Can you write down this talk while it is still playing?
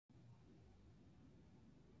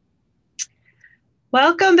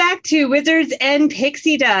Welcome back to Wizards and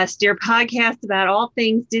Pixie Dust, your podcast about all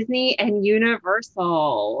things Disney and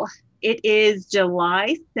Universal. It is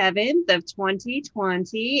July 7th of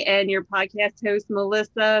 2020, and your podcast hosts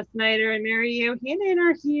Melissa Snyder and Mary Yohannan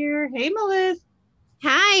are here. Hey, Melissa.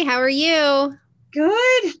 Hi, how are you?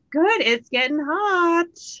 Good, good. It's getting hot.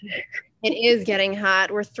 It is getting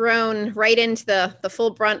hot. We're thrown right into the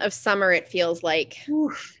full brunt of summer, it feels like.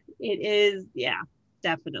 Oof, it is, yeah,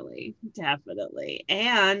 definitely, definitely.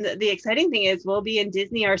 And the exciting thing is we'll be in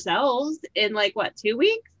Disney ourselves in like, what, 2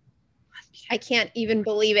 weeks? I can't even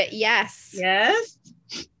believe it. Yes. Yes.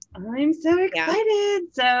 I'm so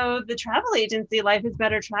excited. So the travel agency, Life is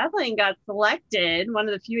Better Traveling, got selected, one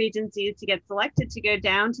of the few agencies to get selected to go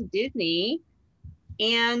down to Disney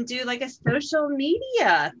and do like a social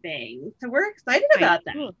media thing. So we're excited about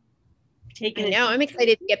that. I'm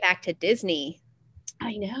excited to get back to Disney.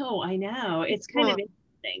 I know. It's kind of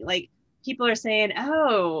interesting. Like people are saying,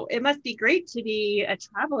 oh, it must be great to be a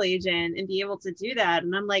travel agent and be able to do that.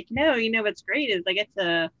 And I'm like, no, what's great is I get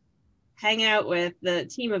to hang out with the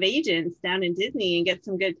team of agents down in Disney and get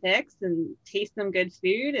some good picks and taste some good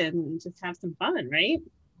food and just have some fun, right?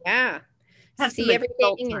 Yeah. Have see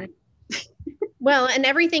everything. Well, and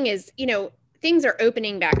everything is, things are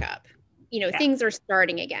opening back up. Things are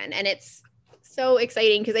starting again. And it's so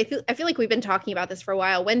exciting because I feel like we've been talking about this for a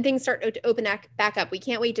while. When things start to open back up, we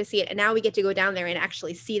can't wait to see it. And now we get to go down there and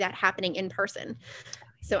actually see that happening in person.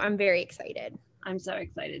 So I'm very excited. I'm so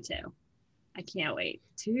excited too. I can't wait.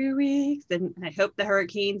 2 weeks. And I hope the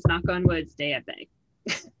hurricanes, knock on wood, stay at bay.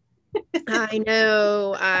 I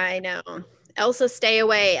know. Elsa, stay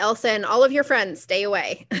away. Elsa and all of your friends, stay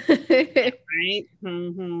away. Right?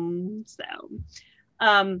 Mm-hmm.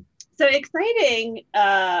 So exciting.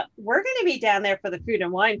 We're going to be down there for the Food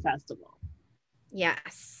and Wine Festival.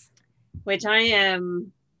 Yes. Which I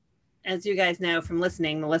am, as you guys know from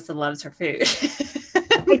listening, Melissa loves her food.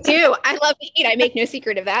 I do. I love to eat. I make no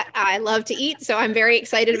secret of that. I love to eat. So I'm very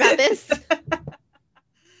excited about this.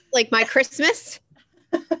 Like my Christmas.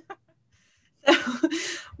 So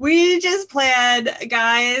we just planned,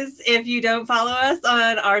 guys, if you don't follow us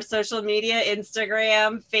on our social media,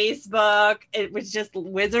 Instagram, Facebook, it was just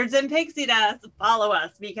Wizards and Pixie Dust, follow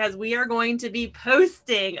us because we are going to be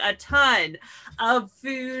posting a ton of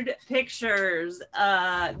food pictures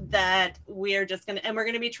that we're just going to, and we're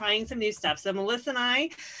going to be trying some new stuff. So Melissa and I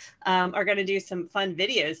are going to do some fun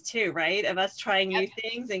videos too, right? Of us trying new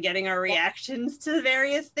things and getting our reactions to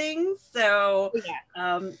various things. So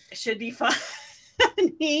it should be fun.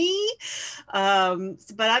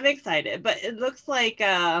 But I'm excited. But it looks like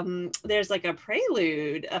there's like a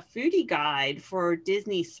prelude, a foodie guide for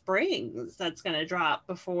Disney Springs that's going to drop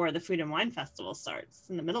before the Food and Wine Festival starts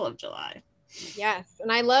in the middle of July. Yes.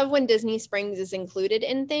 And I love when Disney Springs is included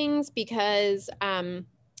in things because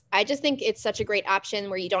I just think it's such a great option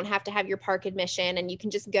where you don't have to have your park admission and you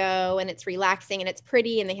can just go and it's relaxing and it's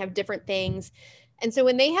pretty and they have different things. And so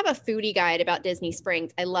when they have a foodie guide about Disney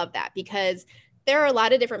Springs, I love that because there are a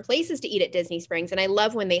lot of different places to eat at Disney Springs. And I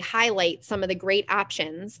love when they highlight some of the great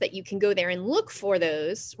options that you can go there and look for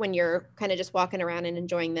those when you're kind of just walking around and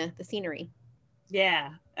enjoying the scenery.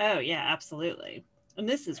 Yeah. Oh, yeah, absolutely. And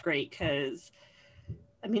this is great because,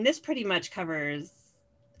 I mean, this pretty much covers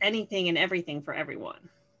anything and everything for everyone.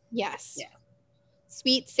 Yes. Yeah.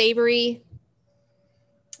 Sweet, savory.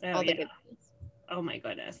 All the good things. Oh my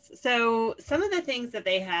goodness. So some of the things that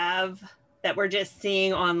they have that we're just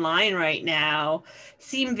seeing online right now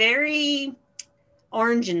seem very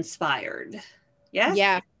orange inspired. Yes?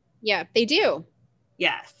 Yeah, they do.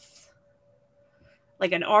 Yes.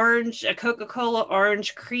 Like a Coca-Cola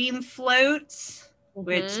orange cream float,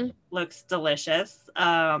 which looks delicious.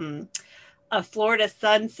 A Florida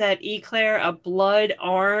sunset eclair, a blood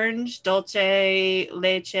orange dulce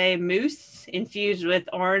leche mousse infused with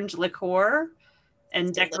orange liqueur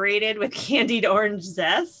and decorated with candied orange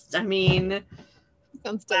zest. I mean,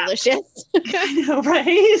 sounds delicious. I know,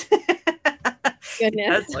 right? Goodness. It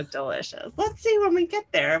does look delicious. Let's see when we get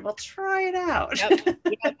there. We'll try it out. Yep.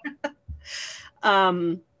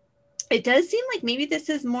 It does seem like maybe this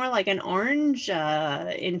is more like an orange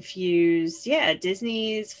infused,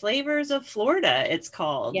 Disney's Flavors of Florida, it's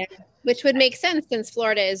called. Yeah, which would make sense since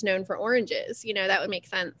Florida is known for oranges. That would make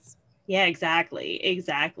sense. Yeah,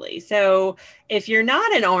 exactly. So if you're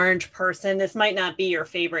not an orange person, this might not be your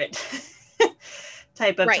favorite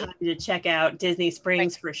type of time to check out Disney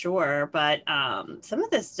Springs for sure. But some of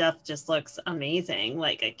this stuff just looks amazing,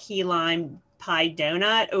 like a key lime pie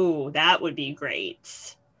donut. Oh, that would be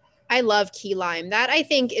great. I love key lime. That I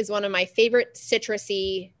think is one of my favorite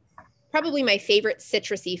citrusy probably my favorite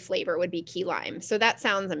citrusy flavor would be key lime. So that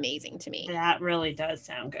sounds amazing to me. That really does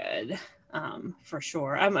sound good. For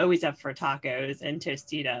sure. I'm always up for tacos and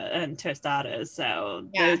tostadas. So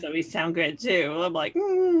those always sound good too. I'm like,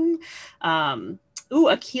 ooh,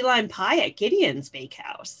 a key lime pie at Gideon's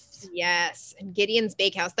Bakehouse. Yes. And Gideon's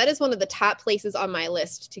Bakehouse. That is one of the top places on my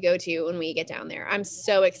list to go to when we get down there. I'm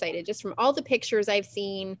so excited just from all the pictures I've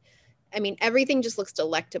seen. I mean, everything just looks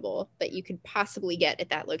delectable that you could possibly get at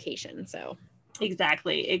that location. So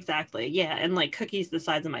exactly. Yeah. And like cookies the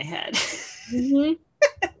size of my head. Mm-hmm.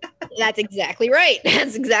 That's exactly right.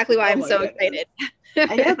 That's exactly why I'm so excited.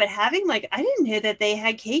 I know, but having I didn't know that they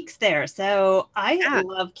had cakes there. So I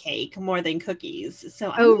love cake more than cookies.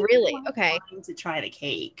 So I'm really? Okay. To try the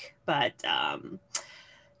cake, but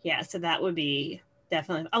yeah, so that would be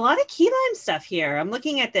definitely a lot of key lime stuff here. I'm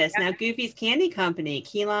looking at this now. Goofy's Candy Company,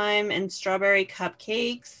 key lime and strawberry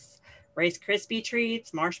cupcakes, Rice Krispie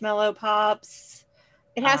treats, marshmallow pops.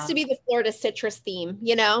 It has to be the Florida citrus theme,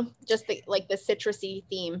 just the citrusy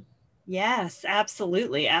theme. Yes,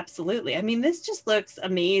 absolutely. I mean, this just looks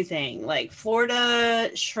amazing. Like Florida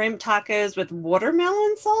shrimp tacos with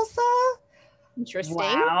watermelon salsa. Interesting.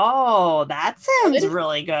 Wow, that sounds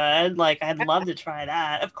really good. I'd love to try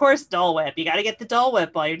that. Of course, Dole Whip. You got to get the Dole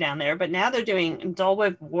Whip while you're down there. But now they're doing Dole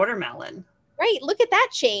Whip watermelon. Right. Look at that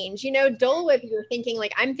change. Dole Whip, you're thinking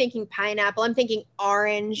I'm thinking pineapple. I'm thinking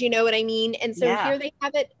orange. You know what I mean? And so here they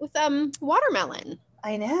have it with watermelon.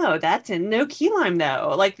 I know. That's no key lime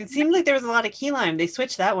though. It seemed like there was a lot of key lime. They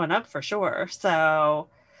switched that one up for sure. So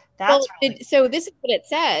that's so this is what it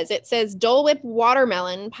says. It says Dole Whip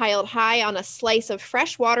watermelon piled high on a slice of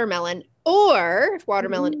fresh watermelon, or if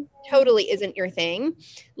watermelon totally isn't your thing,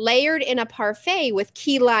 layered in a parfait with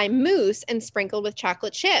key lime mousse and sprinkled with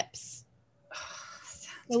chocolate chips.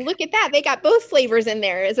 So look at that. They got both flavors in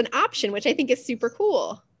there as an option, which I think is super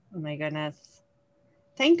cool. Oh my goodness.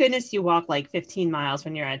 Thank goodness you walk 15 miles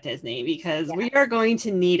when you're at Disney, because we are going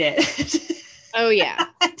to need it. Oh, yeah.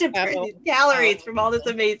 to burn these calories from all this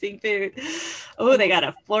amazing food. Oh, they got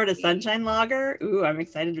a Florida Sunshine Lager. Ooh, I'm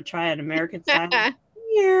excited to try an American style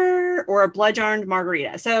beer or a blood orange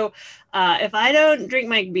margarita. So if I don't drink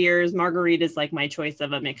my beers, margarita is my choice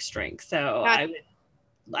of a mixed drink. So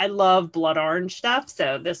I love blood orange stuff.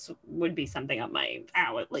 So this would be something up my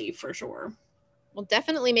alley for sure. We'll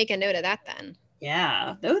definitely make a note of that then.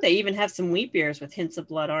 Yeah. Oh, they even have some wheat beers with hints of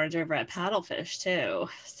blood orange over at Paddlefish too.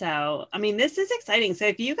 So, I mean, this is exciting. So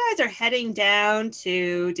if you guys are heading down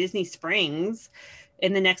to Disney Springs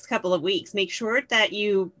in the next couple of weeks, make sure that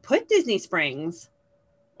you put Disney Springs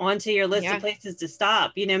onto your list of places to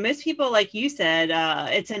stop. Most people, like you said,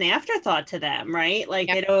 it's an afterthought to them, right?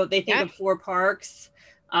 They think of 4 parks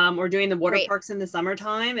or doing the water parks in the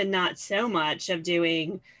summertime, and not so much of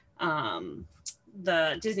doing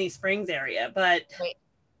the Disney Springs area, but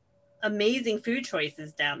amazing food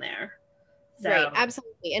choices down there. So. Right,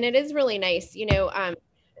 absolutely. And it is really nice, in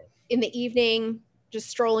the evening, just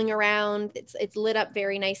strolling around. It's lit up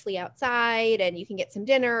very nicely outside, and you can get some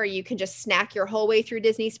dinner, or you can just snack your whole way through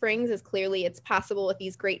Disney Springs, as clearly it's possible with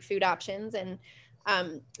these great food options. And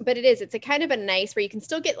but it's a kind of a nice where you can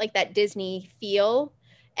still get that Disney feel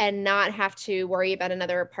and not have to worry about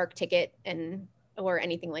another park ticket or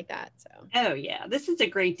anything like that. So oh yeah, this is a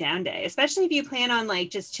great down day, especially if you plan on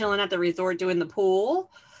just chilling at the resort doing the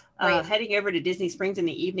pool. Heading over to Disney Springs in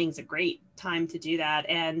the evening is a great time to do that.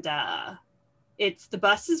 And it's the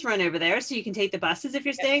buses run over there, so you can take the buses if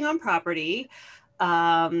you're staying on property.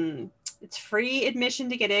 It's free admission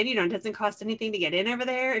to get in. It doesn't cost anything to get in over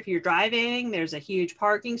there. If you're driving, there's a huge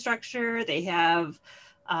parking structure. They have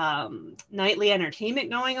nightly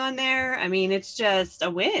entertainment going on there. I mean, it's just a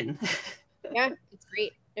win. Yeah, it's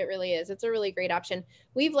great. It really is. It's a really great option.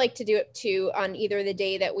 We've liked to do it too on either the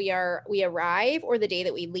day that we arrive or the day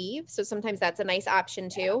that we leave. So sometimes that's a nice option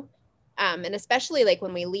too. And especially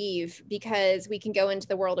when we leave, because we can go into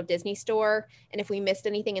the World of Disney store. And if we missed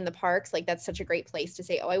anything in the parks, that's such a great place to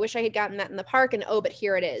say, oh, I wish I had gotten that in the park. And but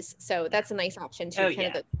here it is. So that's a nice option too. Of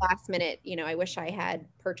the last minute, I wish I had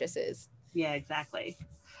purchases. Yeah, exactly.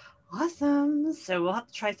 Awesome. So we'll have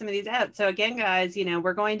to try some of these out. So again, guys,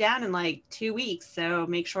 we're going down in 2 weeks. So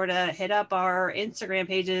make sure to hit up our Instagram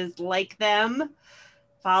pages, like them,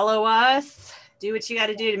 follow us, do what you got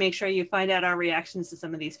to do to make sure you find out our reactions to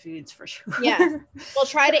some of these foods for sure. Yeah. We'll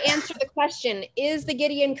try to answer the question, is the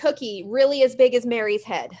Gideon cookie really as big as Mary's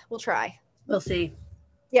head? We'll try. We'll see.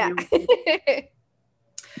 Yeah.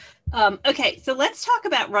 Okay. So let's talk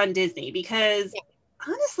about Run Disney, because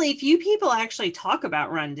honestly, few people actually talk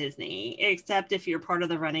about Run Disney, except if you're part of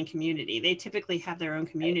the running community. They typically have their own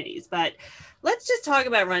communities, but let's just talk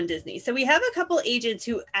about Run Disney. So we have a couple agents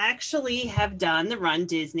who actually have done the Run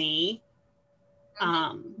Disney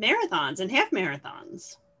marathons and half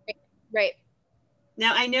marathons. Right.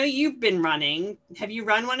 Now, I know you've been running. Have you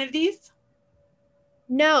run one of these?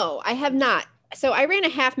 No, I have not. So I ran a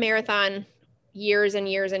half marathon years and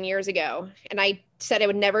years and years ago, and I said I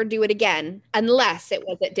would never do it again unless it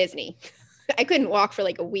was at Disney. I couldn't walk for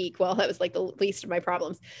like a week. Well, that was like the least of my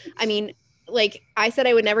problems. I mean, like I said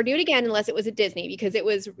I would never do it again unless it was at Disney because it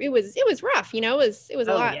was rough, you know, it was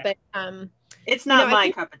a lot, Yeah. but it's not my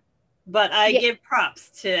think, cup, but I give props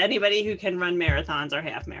to anybody who can run marathons or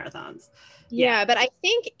half marathons. Yeah, but I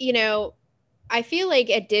think, I feel like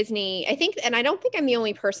at Disney, and I don't think I'm the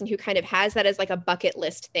only person who kind of has that as like a bucket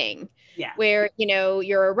list thing. Yeah. Where,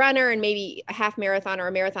 you're a runner and maybe a half marathon or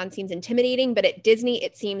a marathon seems intimidating, but at Disney,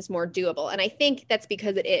 it seems more doable. And I think that's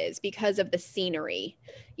because of the scenery.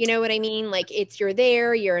 You know what I mean? Like you're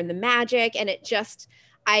there, you're in the magic, and it just,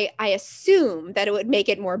 I assume that it would make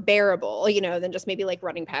it more bearable, than just maybe like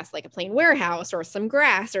running past like a plain warehouse or some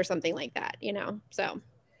grass or something like that, so.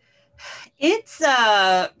 It's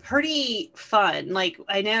pretty fun. Like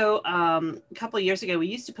I know a couple of years ago we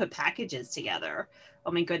used to put packages together. Oh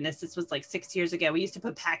my goodness, this was like 6 years ago. We used to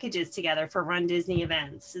put packages together for Run Disney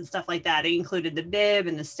events and stuff like that. It included the bib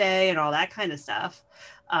and the stay and all that kind of stuff.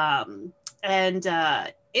 And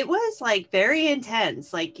it was like very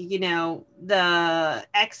intense. Like, the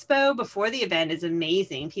expo before the event is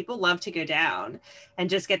amazing. People love to go down and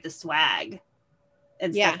just get the swag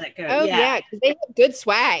and stuff that goes. Oh yeah, because they have good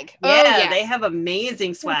swag. Yeah, they have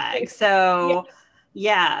amazing swag. So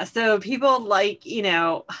so people like,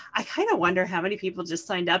 I kind of wonder how many people just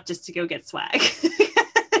signed up just to go get swag,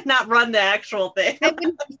 not run the actual thing.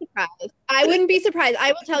 I wouldn't be surprised.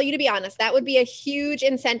 I will tell you, to be honest, that would be a huge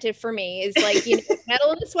incentive for me, is like,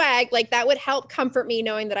 medal in the swag. Like that would help comfort me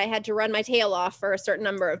knowing that I had to run my tail off for a certain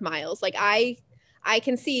number of miles. Like I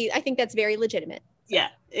think that's very legitimate. So. Yeah,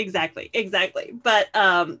 exactly. But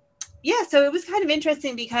so it was kind of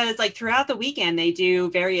interesting because like throughout the weekend they do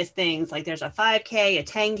various things. Like there's a 5K, a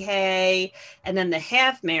 10K, and then the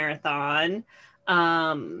half marathon.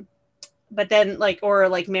 But then like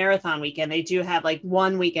marathon weekend, they do have like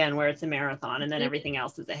one weekend where it's a marathon and then everything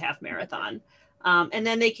else is a half marathon. And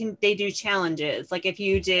then they do challenges. Like if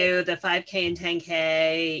you do the 5K and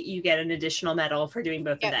 10K, you get an additional medal for doing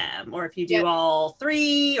both of them. Or if you do all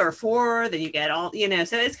 3 or 4, then you get all,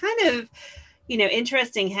 so it's kind of,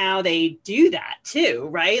 interesting how they do that too,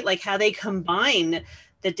 right? Like how they combine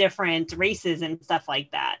the different races and stuff like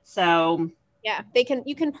that. So yeah,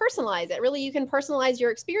 you can personalize it. Really, you can personalize your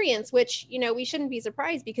experience, which, we shouldn't be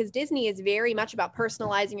surprised because Disney is very much about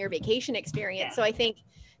personalizing your vacation experience. Yeah. So I think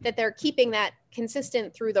that they're keeping that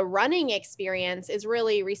consistent through the running experience is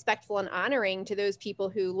really respectful and honoring to those people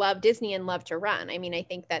who love Disney and love to run. I mean, I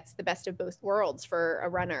think that's the best of both worlds for a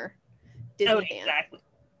runner. Disney fan.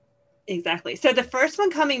 Exactly. So the first one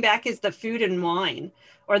coming back is the food and wine,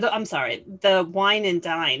 the wine and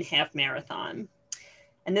dine half marathon.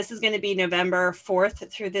 And this is going to be November 4th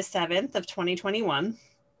through the 7th of 2021.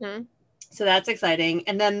 Mm-hmm. So that's exciting.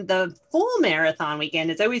 And then the full marathon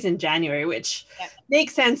weekend is always in January, which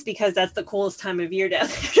makes sense because that's the coolest time of year down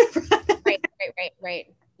there.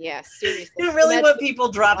 Right. Yeah, seriously. You don't really want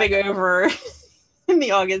people dropping over in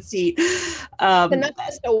the August heat. And not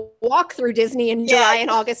just a walk through Disney in July and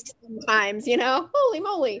August sometimes, holy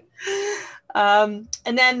moly. And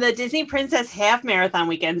then the Disney Princess Half Marathon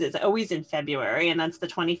weekends is always in February, and that's the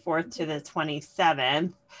 24th to the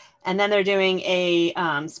 27th. And then they're doing a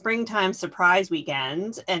springtime surprise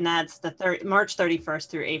weekend, and that's the March 31st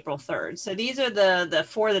through April 3rd. So these are the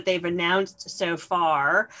 4 that they've announced so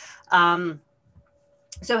far.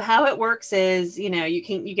 So how it works is,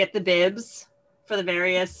 you get the bibs for the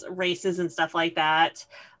various races and stuff like that.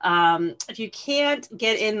 If you can't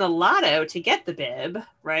get in the lotto to get the bib,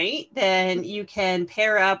 right, then you can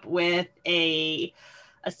pair up with a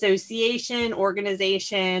association,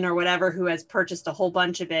 organization, or whatever who has purchased a whole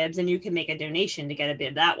bunch of bibs, and you can make a donation to get a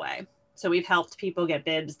bib that way. So we've helped people get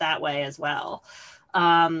bibs that way as well.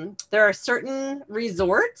 There are certain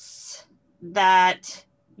resorts that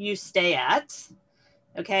you stay at.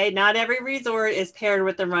 Okay, not every resort is paired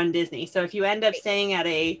with the Run Disney. So if you end up staying at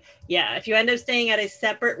a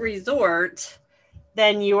separate resort,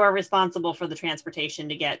 then you are responsible for the transportation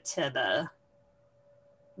to get to the,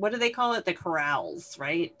 what do they call it? The corrals,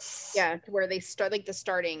 right? Yeah, where they start, like the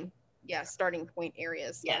starting point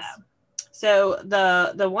areas. Yeah. So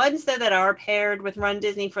the ones that are paired with Run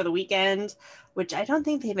Disney for the weekend, which I don't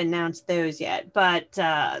think they've announced those yet, but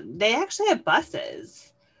they actually have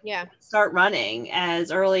buses. Yeah. Start running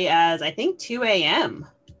as early as I think 2 a.m.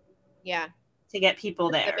 Yeah. to get people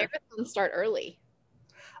The there. marathons start early.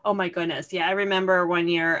 Oh my goodness. Yeah, I remember one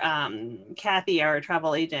year, Kathy, our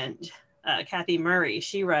travel agent, Kathy Murray,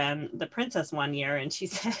 she ran the Princess one year, and she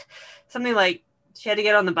said something like she had to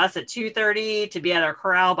get on the bus at 2:30 to be at our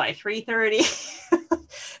corral by 3:30.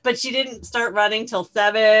 But she didn't start running till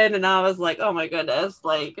 7, and I was like, oh my goodness,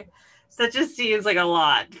 like that just seems like a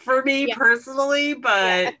lot for me personally.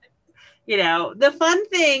 But you know, the fun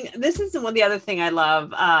thing, this is the other thing I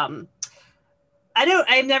love.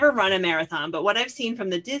 I've never run a marathon, but what I've seen from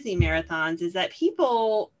the Disney marathons is that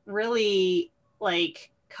people really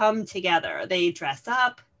like come together. They dress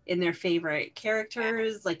up in their favorite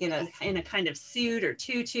characters, like in a kind of suit or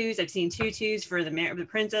tutus. I've seen tutus for the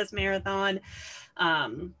Princess Marathon.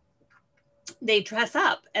 They dress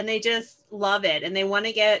up and they just love it, and they want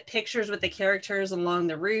to get pictures with the characters along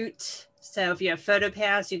the route. So if you have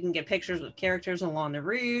PhotoPass, you can get pictures with characters along the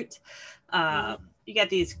route. You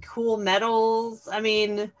get these cool medals. I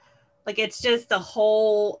mean, like it's just a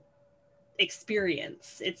whole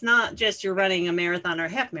experience. It's not just you're running a marathon or a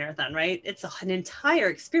half marathon, right? It's an entire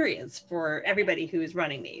experience for everybody who's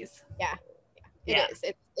running these. Yeah. It is.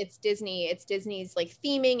 It's Disney. It's Disney's like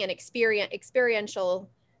theming and experiential,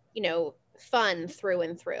 you know, fun through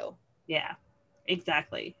and through. Yeah,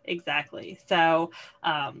 exactly. So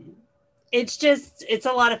it's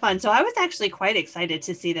a lot of fun. So I was actually quite excited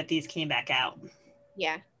to see that these came back out.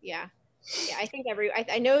 Yeah. I think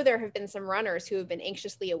I know there have been some runners who have been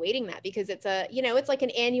anxiously awaiting that, because it's it's like an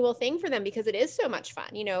annual thing for them, because it is so much fun,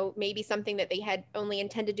 maybe something that they had only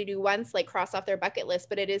intended to do once, like cross off their bucket list,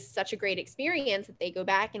 but it is such a great experience that they go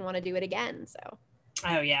back and want to do it again. So.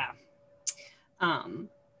 Oh yeah.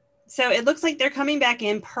 So it looks like they're coming back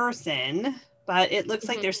in person, but it looks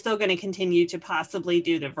like they're still going to continue to possibly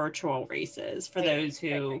do the virtual races for those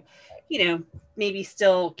who, maybe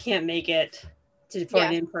still can't make it for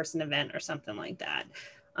an in-person event or something like that.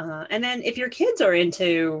 And then if your kids are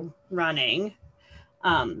into running,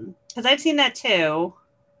 because I've seen that too,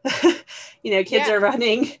 kids are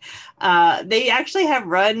running. They actually have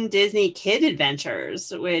Run Disney Kid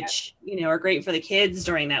Adventures, which, are great for the kids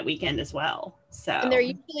during that weekend as well. So, and they're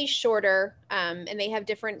usually shorter, and they have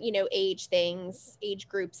different, age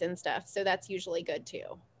groups and stuff. So that's usually good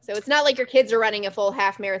too. So it's not like your kids are running a full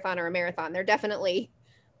half marathon or a marathon. They're definitely,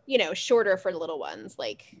 shorter for little ones,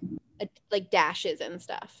 like dashes and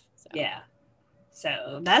stuff. So. Yeah.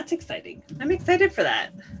 So that's exciting. I'm excited for that.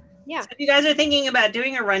 Yeah. So if you guys are thinking about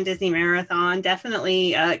doing a Run Disney marathon,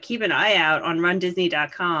 definitely keep an eye out on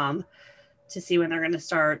rundisney.com to see when they're going to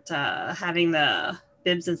start having the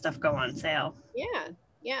bibs and stuff go on sale.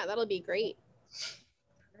 Yeah, that'll be great.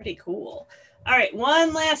 Pretty cool. All right,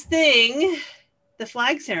 one last thing. The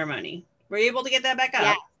flag ceremony. Were you able to get that back up?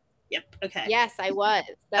 Yeah. Yep. Okay. Yes, I was.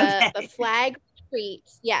 The flag retreat.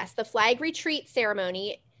 Yes, the flag retreat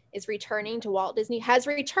ceremony has returned to Walt Disney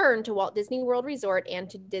World Resort and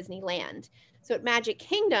to Disneyland. So at Magic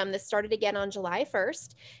Kingdom, this started again on July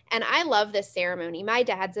 1st. And I love this ceremony. My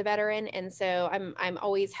dad's a veteran, and so I'm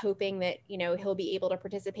always hoping that, he'll be able to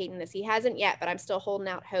participate in this. He hasn't yet, but I'm still holding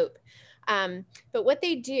out hope. But what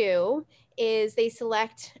they do is they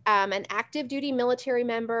select an active duty military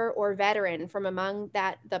member or veteran from among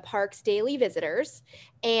the park's daily visitors.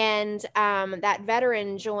 And that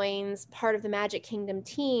veteran joins part of the Magic Kingdom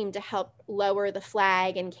team to help lower the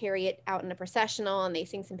flag and carry it out in a processional. And they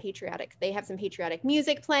have some patriotic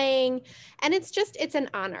music playing. And it's an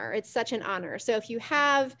honor. It's such an honor. So if you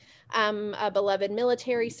have a beloved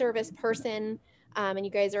military service person, and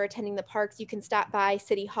you guys are attending the parks, you can stop by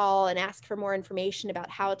City Hall and ask for more information about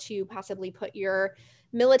how to possibly put your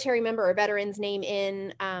military member or veteran's name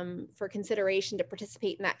in for consideration to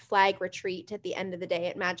participate in that flag retreat at the end of the day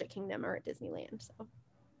at Magic Kingdom or at Disneyland. So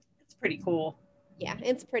it's pretty cool. Yeah,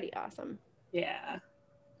 it's pretty awesome. Yeah.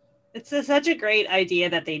 It's such a great idea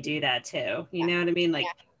that they do that too. You know what I mean? Like,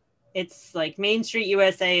 it's like Main Street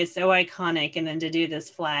USA is so iconic, and then to do this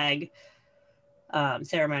flag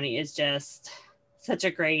ceremony is just such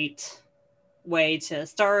a great way to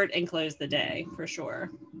start and close the day, for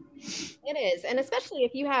sure. It is. And especially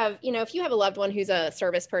if you have a loved one who's a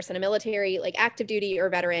service person, a military, like active duty or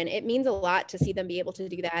veteran, it means a lot to see them be able to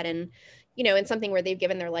do that. And, in something where they've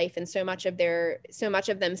given their life and so much of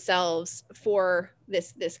themselves for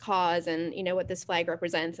this cause and, what this flag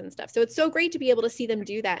represents and stuff. So it's so great to be able to see them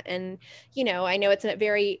do that. And, I know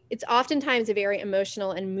it's oftentimes a very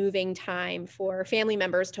emotional and moving time for family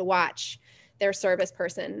members to watch their service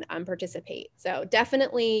person participate. So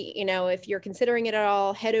definitely, you know, if you're considering it at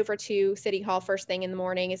all, head over to City Hall first thing in the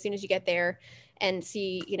morning as soon as you get there and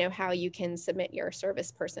see, you know, how you can submit your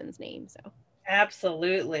service person's name. So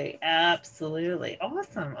absolutely. Absolutely.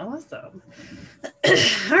 Awesome. Awesome.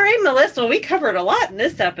 All right, Melissa, we covered a lot in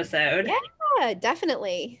this episode. Yeah,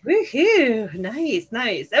 definitely. Woohoo. Nice,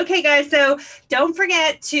 nice. Okay, guys. So don't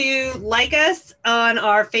forget to like us on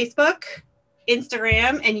our Facebook,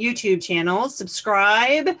 Instagram, and YouTube channels.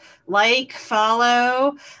 Subscribe, like,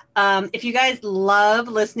 follow. If you guys love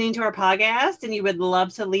listening to our podcast and you would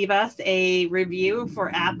love to leave us a review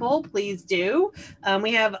for Apple, please do.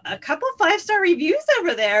 We have a couple 5-star reviews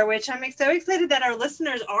over there, which I'm so excited that our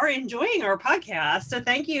listeners are enjoying our podcast. So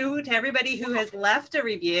thank you to everybody who has left a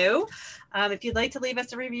review. If you'd like to leave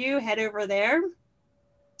us a review, head over there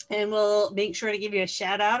and we'll make sure to give you a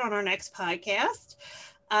shout out on our next podcast.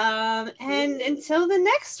 And until the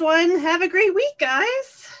next one, have a great week,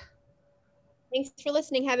 guys. Thanks for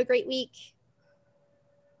listening. Have a great week.